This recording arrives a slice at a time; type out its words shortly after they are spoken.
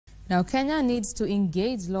Now, Kenya needs to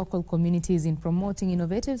engage local communities in promoting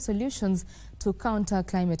innovative solutions to counter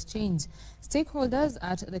climate change. Stakeholders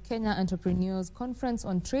at the Kenya Entrepreneurs Conference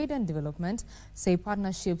on Trade and Development say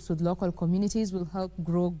partnerships with local communities will help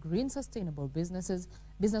grow green sustainable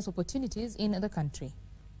business opportunities in the country.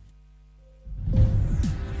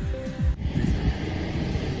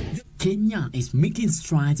 Kenya is making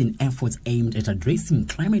strides in efforts aimed at addressing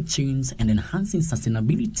climate change and enhancing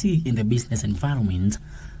sustainability in the business environment.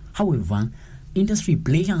 However, industry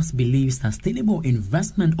players believe sustainable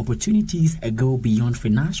investment opportunities go beyond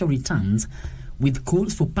financial returns, with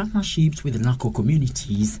calls for partnerships with local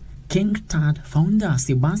communities. King Tad founder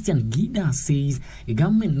Sebastian Gida says the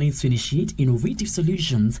government needs to initiate innovative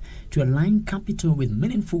solutions to align capital with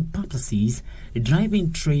meaningful purposes,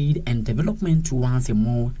 driving trade and development towards a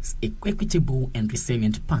more equitable and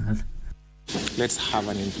resilient path. Let's have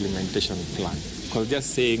an implementation plan, because just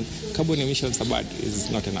saying carbon emissions are bad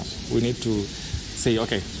is not enough. We need to say,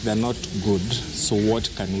 okay, they're not good, so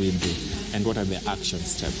what can we do and what are the action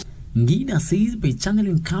steps? Gida says by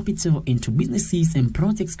channeling capital into businesses and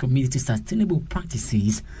projects committed to sustainable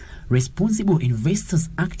practices, responsible investors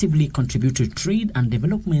actively contribute to trade and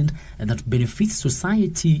development that benefits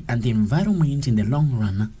society and the environment in the long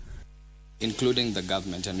run. Including the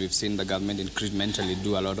government, and we've seen the government incrementally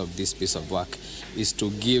do a lot of this piece of work, is to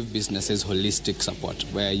give businesses holistic support,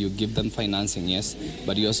 where you give them financing, yes,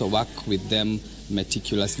 but you also work with them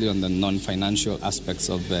meticulously on the non-financial aspects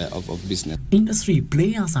of business. Industry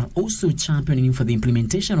players are also championing for the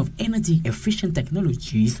implementation of energy-efficient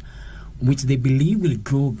technologies, which they believe will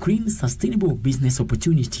grow green, sustainable business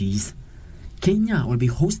opportunities. Kenya will be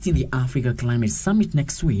hosting the Africa Climate Summit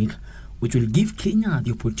next week, which will give Kenya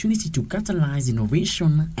the opportunity to catalyze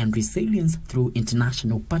innovation and resilience through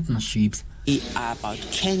international partnerships. They are about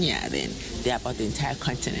Kenya then, they're about the entire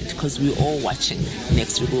continent, because we're all watching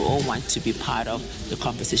next week. We all want to be part of the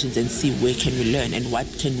conversations and see where can we learn and what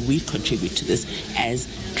can we contribute to this as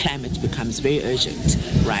climate becomes very urgent,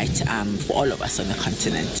 right, for all of us on the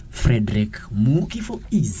continent. Frederick Muki for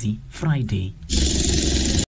Easy Friday.